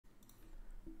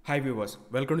Hi viewers,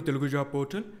 welcome to Telugu Job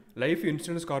Portal. Life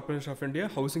Insurance Corporation of India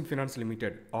Housing Finance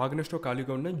Limited ఆగస్టులో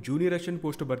ఖాళీగా ఉన్న junior assistant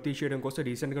post భర్తీ చేయడం కోసం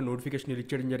రీసెంట్గా నోటిఫికేషన్ రిలీజ్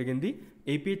చేయడం జరిగింది.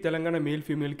 AP Telangana male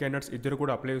female candidates ఇద్దరు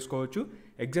కూడా అప్లై చేసుకోవచ్చు.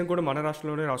 ఎగ్జామ్ కూడా మన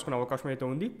రాష్ట్రంలోనే రాసుకునే అవకాశం అయితే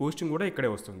ఉంది. పోస్టింగ్ కూడా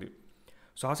ఇక్కడే వస్తుంది.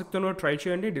 సో ఆసక్తిలో ట్రై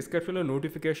చేయండి. డిస్క్రిప్షన్లో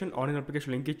నోటిఫికేషన్ ఆన్లైన్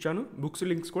అప్లికేషన్ లింక్ ఇచ్చాను. బుక్స్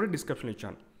లింక్స్ కూడా డిస్క్రిప్షన్లో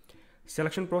ఇచ్చాను.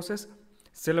 సెలక్షన్ ప్రాసెస్,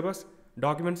 సిలబస్,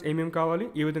 డాక్యుమెంట్స్ ఏమేమి కావాలి,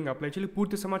 ఏ విధంగా అప్లై చేయాలి,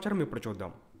 పూర్తి సమాచారం ఇప్పుడు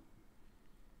చూద్దాం.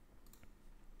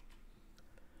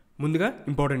 ముందుగా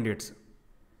ఇంపార్టెంట్ డేట్స్.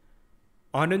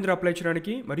 ఆన్లైన్ ద్వారా అప్లై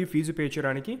చేయడానికి మరియు ఫీజు పే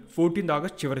చేయడానికి 14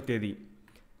 ఆగస్ట్ చివరి తేదీ.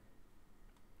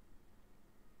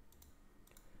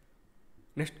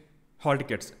 Next hall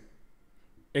tickets.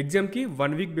 ఎగ్జామ్కి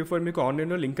 1 వీక్ బిఫోర్ మీకు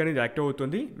ఆన్లైన్లో లింక్ అనేది యాక్టివ్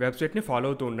అవుతుంది. వెబ్సైట్ని ఫాలో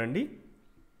అవుతూ ఉండండి.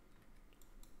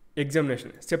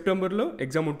 ఎగ్జామినేషన్ సెప్టెంబర్లో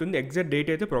ఎగ్జామ్ ఉంటుంది. ఎగ్జాక్ట్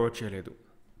డేట్ అయితే ప్రొవైడ్ చేయలేదు.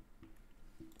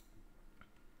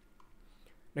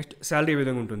 నెక్స్ట్ శాలరీ ఏ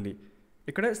విధంగా ఉంటుంది.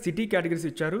 ఇక్కడ సిటీ కేటగిరీస్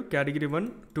ఇచ్చారు. కేటగిరీ 1,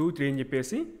 2, 3 అని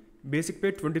చెప్పేసి బేసిక్ పే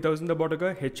 20,000తో పాటుగా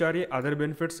HRA, other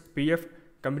benefits, PF,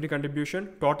 company contribution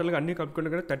టోటల్గా అన్ని కలుపుకుంటే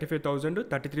కూడా 35,000,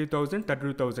 33,000,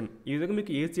 32,000 ఈ విధంగా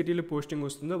మీకు ఏ సిటీలో పోస్టింగ్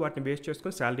వస్తుందో వాటిని బేస్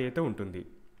చేసుకొని శాలరీ అయితే ఉంటుంది.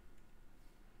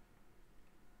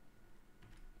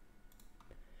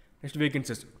 Next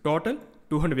vacancies. టోటల్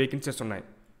 200 వేకెన్సీస్ ఉన్నాయి.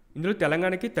 ఇందులో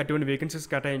తెలంగాణకి 31 వేకెన్సీస్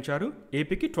కేటాయించారు.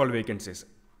 ఏపీకి 12 వేకెన్సీస్.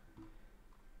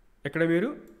 ఇక్కడ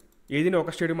మీరు ఏదైనా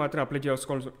ఒక స్టేట్ మాత్రం అప్లై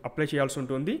చేయాల్సి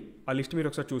ఉంటుంది. ఆ లిస్ట్ మీరు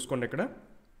ఒకసారి చూసుకోండి ఇక్కడ.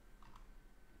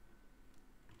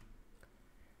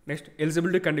 Next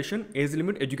eligibility condition, age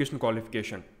limit, education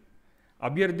qualification.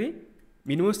 అభ్యర్థి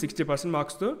మినిమం 60%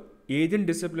 మార్క్స్తో ఏదైనా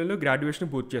డిసిప్లిన్లో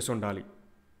గ్రాడ్యుయేషన్ పూర్తి చేసి ఉండాలి.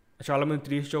 చాలామంది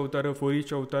 3 ఇయర్స్ చదువుతారు, 4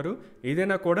 ఇయర్స్ చదువుతారు.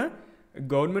 ఏదైనా కూడా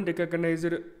గవర్నమెంట్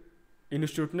రికగ్నైజ్డ్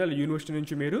ఇన్స్టిట్యూట్ యూనివర్సిటీ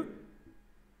నుంచి మీరు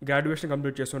గ్రాడ్యుయేషన్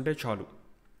కంప్లీట్ చేస్తుంటే చాలు.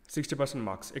 60%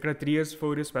 మార్క్స్. ఇక్కడ 3 ఇయర్స్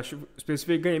 4 ఇయర్స్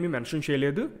స్పెసిఫిక్గా ఏమీ మెన్షన్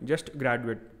చేయలేదు. జస్ట్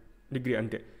గ్రాడ్యుయేట్ డిగ్రీ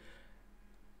అంతే.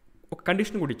 ఒక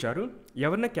కండిషన్ కూడా ఇచ్చారు.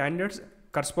 ఎవరైనా క్యాండిడేట్స్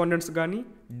కరస్పాండెంట్స్ కానీ,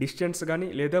 డిస్టెన్స్ కానీ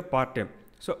లేదా పార్ట్ టైం,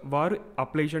 సో వారు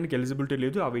అప్లై చేయడానికి ఎలిజిబిలిటీ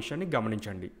లేదు. ఆ విషయాన్ని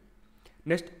గమనించండి.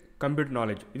 Next computer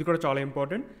knowledge. ఇది కూడా చాలా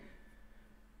ఇంపార్టెంట్.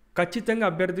 ఖచ్చితంగా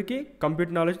అభ్యర్థికి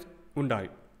కంప్యూటర్ నాలెడ్జ్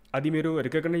ఉండాలి. అది మీరు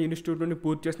రికగ్నైజ్ ఇన్స్టిట్యూట్ నుండి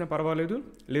పూర్తి చేసినా పర్వాలేదు,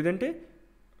 లేదంటే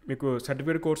మీకు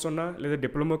సర్టిఫికేట్ కోర్స్ ఉన్నా, లేదా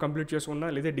డిప్లొమా కంప్లీట్ చేసుకున్నా,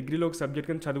 లేదా డిగ్రీలో ఒక సబ్జెక్ట్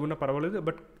కింద చదువున్నా పర్వాలేదు.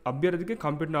 బట్ అభ్యర్థికి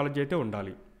కంప్యూటర్ నాలెడ్జ్ అయితే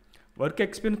ఉండాలి. వర్క్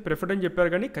ఎక్స్పీరియన్స్ ప్రిఫర్డ్ అని చెప్పారు,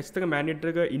 కానీ ఖచ్చితంగా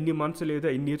మ్యాండేటరీగా ఇన్ని మంత్స్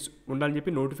లేదా ఇన్ని ఇయర్స్ ఉండాలని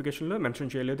చెప్పి నోటిఫికేషన్లో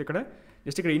మెన్షన్ చేయలేదు. ఇక్కడ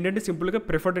జస్ట్ ఇక్కడ ఏంటంటే సింపుల్గా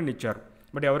ప్రిఫర్డ్ అని ఇచ్చారు.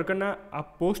 బట్ ఎవరికన్నా ఆ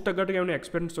పోస్ట్ తగ్గట్టుగా ఏమైనా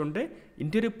ఎక్స్పీరియన్స్ ఉంటే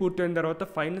ఇంటర్వ్యూ పూర్తయిన తర్వాత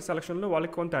ఫైనల్ సెలక్షన్లో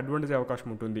వాళ్ళకి కొంత అడ్వాంటేజ్ అవకాశం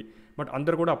ఉంటుంది. బట్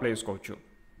అందరూ కూడా అప్లై చేసుకోవచ్చు.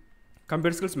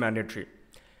 Computer skills mandatory.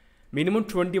 Minimum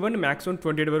 21, maximum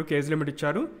 28 వరకు ఏజ్ లిమిట్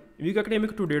ఇచ్చారు. ఇవి అక్కడ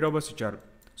మీకు 2 డేట్ ఆఫ్ బర్త్ ఇచ్చారు.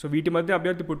 సో వీటి మధ్య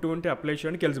అభ్యర్థి పుట్టి ఉంటే అప్లై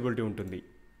చేయడానికి ఎలిజిబిలిటీ ఉంటుంది.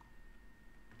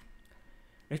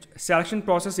 నెక్స్ట్ సెలక్షన్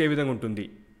ప్రాసెస్ ఏ విధంగా ఉంటుంది.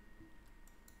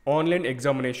 Online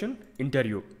examination,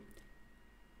 interview.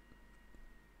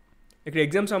 ఇక్కడ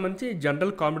ఎగ్జామ్ సంబంధించి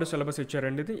జనరల్ కాంపిటేటివ్ సిలబస్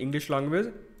ఇచ్చారండి. ఇది English language,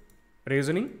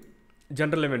 reasoning,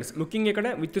 general awareness. ముఖ్యంగా ఇక్కడ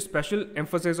with special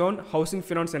emphasis on housing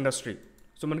finance industry.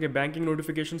 So మనకి బ్యాంకింగ్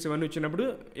నోటిఫికేషన్స్ ఇవన్నీ వచ్చినప్పుడు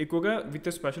ఎక్కువగా with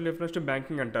special reference to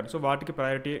banking అంటారు. సో వాటికి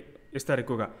ప్రయారిటీ ఇస్తారు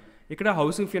ఎక్కువగా. ఇక్కడ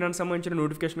హౌసింగ్ ఫినాన్స్ సంబంధించిన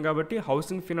నోటిఫికేషన్ కాబట్టి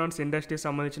హౌసింగ్ ఫినాన్స్ ఇండస్ట్రీకి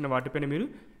సంబంధించిన వాటిపైన మీరు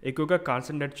ఎక్కువగా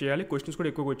కాన్సన్ట్రేట్ చేయాలి. క్వశ్చన్స్ కూడా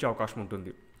ఎక్కువగా వచ్చే అవకాశం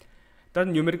ఉంటుంది. తర్వాత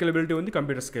న్యూమెరికల్ ఎబిలిటీ ఉంది,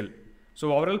 కంప్యూటర్ స్కిల్. సో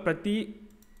ఓవరాల్ ప్రతి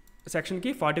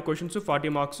సెక్షన్కి 40 questions,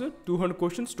 40 marks, 200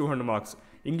 questions, 200 marks.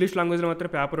 English లాంగ్వేజ్లో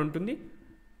మాత్రం పేపర్ ఉంటుంది.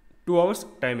 2 అవర్స్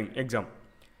టైమింగ్ ఎగ్జామ్.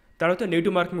 తర్వాత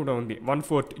నెగిటివ్ మార్కింగ్ కూడా ఉంది.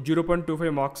 1/4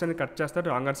 0.25 మార్క్స్ అని కట్ చేస్తారు.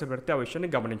 రాంగ్ ఆన్సర్ పెడితే ఆ విషయాన్ని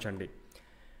గమనించండి.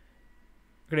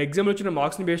 ఇక్కడ ఎగ్జామ్లో వచ్చిన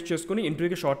మార్క్స్ని బేస్ చేసుకుని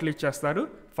ఇంటర్వ్యూకి షార్ట్ లిస్ట్ చేస్తారు.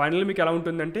 ఫైనల్ మీకు ఎలా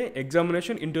ఉంటుందంటే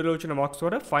ఎగ్జామినేషన్, ఇంటర్వ్యూలో వచ్చిన మార్క్స్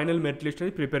ద్వారా ఫైనల్ మెరిట్ లిస్ట్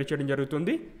అనేది ప్రిపేర్ చేయడం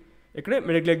జరుగుతుంది. ఇక్కడ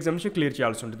మెడికల్ ఎగ్జామినేషన్ క్లియర్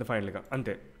చేయాల్సి ఉంటుంది ఫైనల్గా,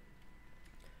 అంతే.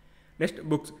 Next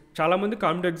books. చాలామంది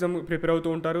కాంపిటేటివ్ ఎగ్జామ్ ప్రిపేర్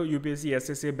అవుతూ ఉంటారు. UPSC,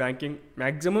 SSC, banking.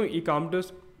 మ్యాక్సిమం ఈ కాంపిటేటివ్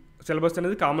సిలబస్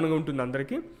అనేది కామన్గా ఉంటుంది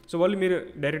అందరికీ. సో వాళ్ళు మీరు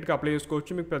డైరెక్ట్గా అప్లై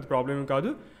చేసుకోవచ్చు. మీకు పెద్ద ప్రాబ్లం ఏం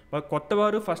కాదు. కొత్త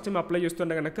వారు ఫస్ట్ టైం అప్లై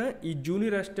చేస్తుంటే కనుక ఈ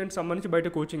జూనియర్ అసిస్టెంట్ సంబంధించి బయట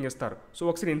కోచింగ్ ఇస్తారు. సో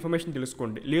ఒకసారి ఇన్ఫర్మేషన్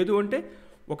తెలుసుకోండి. లేదు అంటే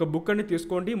ఒక బుక్ అనేది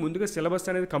తీసుకోండి. ముందుగా సిలబస్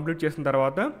అనేది కంప్లీట్ చేసిన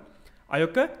తర్వాత ఆ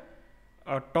యొక్క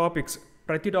టాపిక్స్,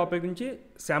 ప్రతి టాపిక్ నుంచి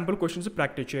శాంపుల్ క్వశ్చన్స్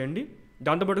ప్రాక్టీస్ చేయండి.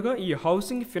 దాంతోపాటుగా ఈ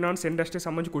హౌసింగ్ ఫినాన్స్ ఇండస్ట్రీకి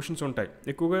సంబంధించి క్వశ్చన్స్ ఉంటాయి.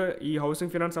 ఎక్కువగా ఈ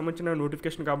హౌసింగ్ ఫినాన్స్ సంబంధించిన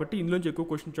నోటిఫికేషన్ కాబట్టి ఇందులోంచి ఎక్కువ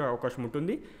క్వశ్చన్స్ వచ్చే అవకాశం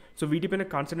ఉంటుంది. సో వీటిపైన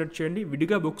కాన్సన్ట్రేట్ చేయండి.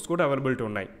 విడిగా బుక్స్ కూడా అవైలబిలిటీ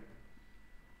ఉన్నాయి.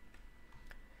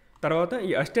 తర్వాత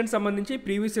ఈ అసిస్టెంట్ సంబంధించి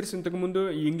ప్రీవియస్ ఇయర్స్ ఇంతకుముందు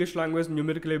ఈ English language,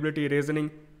 numerical ability,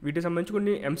 reasoning వీటికి సంబంధించి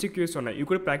కొన్ని ఎంసీక్యూస్ ఉన్నాయి. ఇవి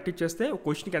కూడా ప్రాక్టీస్ చేస్తే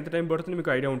క్వశ్చన్కి ఎంత టైం పడుతుంది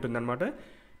మీకు ఐడియా ఉంటుంది అనమాట.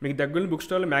 మీకు దగ్గర బుక్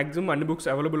స్టాల్లో మ్యాక్సిమం అన్ని బుక్స్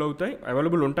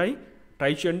అవైలబుల్ ఉంటాయి.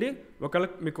 ట్రై చేయండి. ఒకవేళ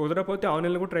మీకు కుదరకపోతే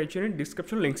ఆన్లైన్లో కూడా ట్రై చేయండి.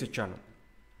 డిస్క్రిప్షన్లో లింక్స్ ఇచ్చాను.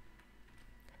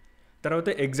 తర్వాత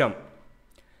ఎగ్జామ్.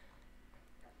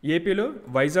 ఏపీలో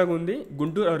వైజాగ్ ఉంది,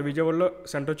 గుంటూరు ఆర్ విజయవాడలో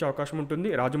సెంటర్ వచ్చే అవకాశం ఉంటుంది,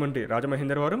 రాజమండ్రి,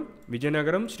 రాజమహేంద్రవరం,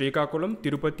 విజయనగరం, శ్రీకాకుళం,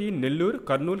 తిరుపతి, నెల్లూరు,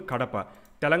 కర్నూలు, కడప.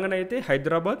 తెలంగాణ అయితే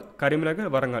హైదరాబాద్, కరీంనగర్,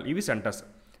 వరంగల్ ఇవి సెంటర్స్.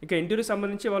 ఇంకా ఇంటర్వ్యూ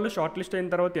సంబంధించి వాళ్ళు షార్ట్ లిస్ట్ అయిన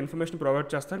తర్వాత ఇన్ఫర్మేషన్ ప్రొవైడ్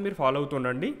చేస్తారు, మీరు ఫాలో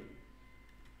అవుతుండండి.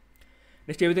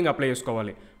 నెక్స్ట్ ఏ విధంగా అప్లై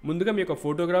చేసుకోవాలి, ముందుగా మీ యొక్క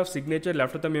photograph, signature,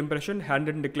 left thumb impression, hand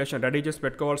return declaration ready చేసి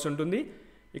పెట్టుకోవాల్సి ఉంటుంది.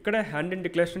 ఇక్కడ హ్యాండ్ రిటన్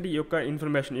డిక్లరేషన్ అంటే ఈ యొక్క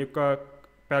ఇన్ఫర్మేషన్, ఈ యొక్క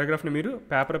పారాగ్రాఫ్ని మీరు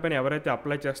పేపర్ పైన ఎవరైతే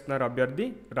అప్లై చేస్తున్నారో అభ్యర్థి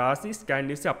రాసి స్కాన్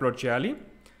చేసి అప్లోడ్ చేయాలి.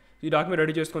 ఈ డాక్యుమెంట్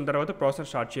రెడీ చేసుకున్న తర్వాత ప్రాసెస్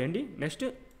స్టార్ట్ చేయండి. నెక్స్ట్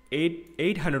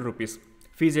 800 రూపీస్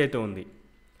ఫీజు అయితే ఉంది.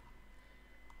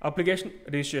 అప్లికేషన్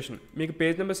రిజిస్ట్రేషన్, మీకు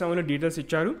పేజ్ నెంబర్ 7లో డీటెయిల్స్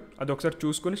ఇచ్చారు, అది ఒకసారి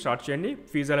చూసుకొని స్టార్ట్ చేయండి.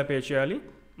 ఫీజు ఎలా పే చేయాలి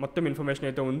మొత్తం ఇన్ఫర్మేషన్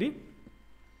అయితే ఉంది.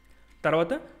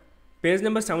 తర్వాత పేజ్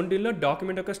నెంబర్ 17లో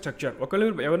డాక్యుమెంట్ యొక్క స్ట్రక్చర్. ఒకవేళ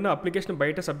మీరు ఎవరైనా అప్లికేషన్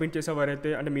బయట సబ్మిట్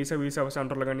చేసేవారైతే అంటే మీసా వీసా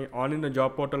సెంటర్లో కానీ ఆన్లైన్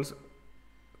జాబ్ పోర్టల్స్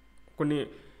కొన్ని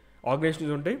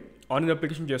ఆర్గనైజేషన్స్ ఉంటాయి, ఆన్లైన్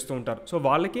అప్లికేషన్ చేస్తూ ఉంటారు. సో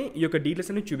వాళ్ళకి ఈ యొక్క డీటెయిల్స్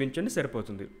అనేది చూపించండి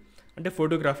సరిపోతుంది. అంటే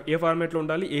ఫోటోగ్రాఫ్ ఏ ఫార్మాట్లో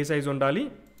ఉండాలి, ఏ సైజ్ ఉండాలి,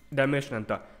 డైమెన్షన్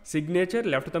అంతా, signature,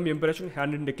 left thumb impression,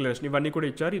 hand return declaration ఇవన్నీ కూడా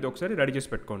ఇచ్చారు. ఇది ఒకసారి రెడీ చేసి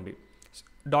పెట్టుకోండి.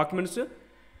 డాక్యుమెంట్స్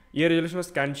ఏ రెజల్యూషన్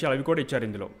స్కాన్ చేయాలి అవి కూడా ఇచ్చారు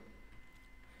ఇందులో.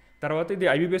 తర్వాత ఇది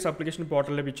ఐబీపీఎస్ అప్లికేషన్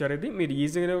పోర్టల్లో ఇచ్చారు, ఇది మీరు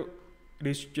ఈజీగా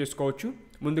రిజిస్టర్ చేసుకోవచ్చు.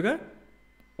 ముందుగా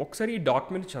ఒకసారి ఈ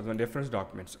డాక్యుమెంట్స్ చదవండి, రెఫరెన్స్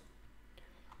డాక్యుమెంట్స్.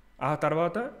 ఆ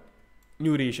తర్వాత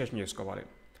న్యూ రిజిస్ట్రేషన్ చేసుకోవాలి.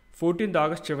 14th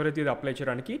ఆగస్ట్ చివరి తేదీ అప్లై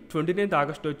చేయడానికి, 29th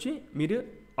ఆగస్ట్ వచ్చి మీరు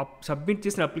సబ్మిట్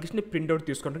చేసిన అప్లికేషన్ ప్రింట్అవుట్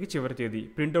తీసుకోవడానికి చివరి తేదీ.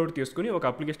 ప్రింట్అవుట్ తీసుకుని ఒక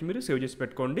అప్లికేషన్ మీరు సేవ్ చేసి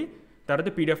పెట్టుకోండి. తర్వాత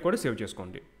పీడిఎఫ్ కూడా సేవ్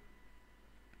చేసుకోండి.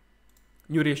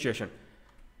 New registration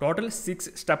total 6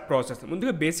 step process.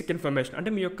 ముందుగా బేసిక్ ఇన్ఫర్మేషన్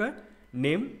అంటే మీ యొక్క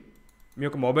నేమ్, మీ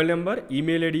యొక్క మొబైల్ నెంబర్,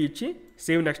 ఈమెయిల్ ఐడి ఇచ్చి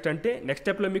సేవ్ నెక్స్ట్ అంటే నెక్స్ట్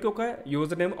స్టెప్లో మీకు ఒక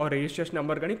user name or registration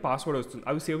number కానీ పాస్వర్డ్ వస్తుంది,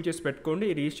 అవి సేవ్ చేసి పెట్టుకోండి.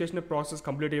 ఈ రిజిస్ట్రేషన్ ప్రాసెస్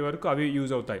కంప్లీట్ అయ్యే వరకు అవి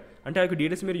యూజ్ అవుతాయి. అంటే ఆ యొక్క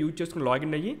డీటెయిల్స్ మీరు యూజ్ చేసుకుని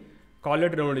లాగిన్ అయ్యి కాల్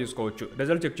లెటర్ డౌన్లోడ్ చేసుకోవచ్చు,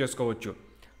 రిజల్ట్ చెక్ చేసుకోవచ్చు.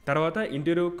 తర్వాత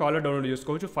ఇంటర్వ్యూ కాల్ డౌన్లోడ్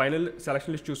చేసుకోవచ్చు, ఫైనల్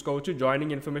సెలక్షన్ లిస్ట్ చూసుకోవచ్చు,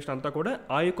 జాయినింగ్ ఇన్ఫర్మేషన్ అంతా కూడా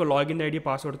ఆ యొక్క లాగిన్ ఐడి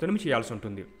పాస్వర్డ్తో మీరు చేయాల్సి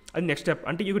ఉంటుంది. అది నెక్స్ట్ స్టెప్.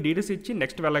 అంటే ఈ డీటెయిల్స్ ఇచ్చి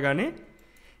నెక్స్ట్ వెళ్ళగానే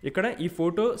ఇక్కడ ఈ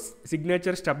ఫోటో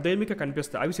సిగ్నేచర్ స్టెప్ దగ్గర మీకు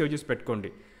కనిపిస్తాయి, అవి సేవ్ చేసి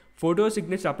పెట్టుకోండి. ఫోటో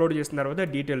సిగ్నేచర్ అప్లోడ్ చేసిన తర్వాత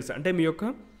డీటెయిల్స్ అంటే మీ యొక్క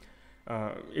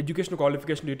ఎడ్యుకేషన్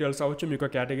క్వాలిఫికేషన్ డీటెయిల్స్ అవ్వచ్చు, మీ యొక్క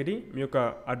కేటగిరీ, మీ యొక్క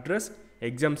అడ్రస్,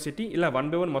 ఎగ్జామ్ సిటీ, ఇలా 1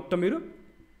 by 1 మొత్తం మీరు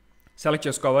సెలెక్ట్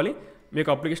చేసుకోవాలి. మీకు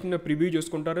అప్లికేషన్ ప్రివ్యూ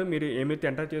చూసుకుంటారు, మీరు ఏమైతే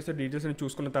ఎంటర్ చేస్తారో డీటెయిల్స్ అని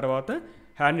చూసుకున్న తర్వాత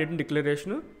hand return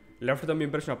declaration, left thumb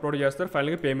impression upload చేస్తారు,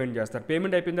 ఫైనల్గా పేమెంట్ చేస్తారు.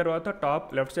 పేమెంట్ అయిపోయిన తర్వాత టాప్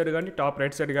లెఫ్ట్ సైడ్ కానీ టాప్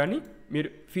రైట్ సైడ్ కానీ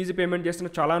మీరు ఫీజు పేమెంట్ చేసిన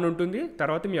చలాన్ ఉంటుంది,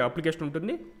 తర్వాత మీ అప్లికేషన్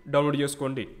ఉంటుంది, డౌన్లోడ్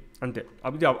చేసుకోండి అంతే.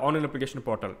 అది ఆన్లైన్ అప్లికేషన్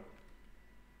పోర్టల్.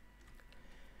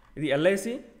 ఇది LIC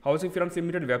housing finance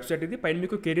limited website. ఇది పైన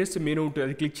మీకు కెరియర్స్ మెనూ ఉంటుంది,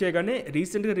 అది క్లిక్ చేయగానే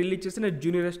రీసెంట్గా రిలీజ్ చేసిన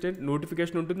జూనియర్ అసిస్టెంట్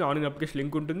నోటిఫికేషన్ ఉంటుంది, ఆన్లైన్ అప్లికేషన్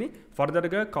లింక్ ఉంటుంది.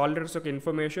 ఫర్దర్గా కాల్ లెటర్స్ యొక్క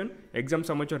ఇన్ఫర్మేషన్, ఎగ్జామ్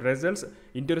సంబంధించిన రిజల్ట్స్,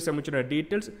 ఇంటర్వ్యూ సంబంధించిన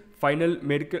డీటెయిల్స్,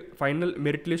 ఫైనల్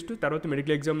మెరిట్ లిస్ట్, తర్వాత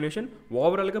మెడికల్ ఎగ్జామినేషన్,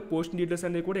 ఓవరాల్గా పోస్ట్ డీటెయిల్స్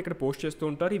అనేది కూడా ఇక్కడ పోస్ట్ చేస్తూ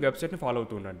ఉంటారు. ఈ వెబ్సైట్ని ఫాలో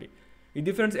అవుతూ ఉండండి.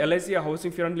 ఇది friends LIC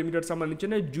housing finance limited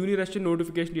సంబంధించిన జూనియర్ అసిస్టెంట్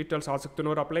నోటిఫికేషన్ డీటెయిల్స్ ఆసక్తి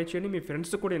ఉన్నవారు అప్లై చేయండి. మీ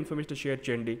ఫ్రెండ్స్ కూడా ఇన్ఫర్మేషన్ షేర్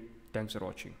చేయండి. Thanks for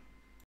watching.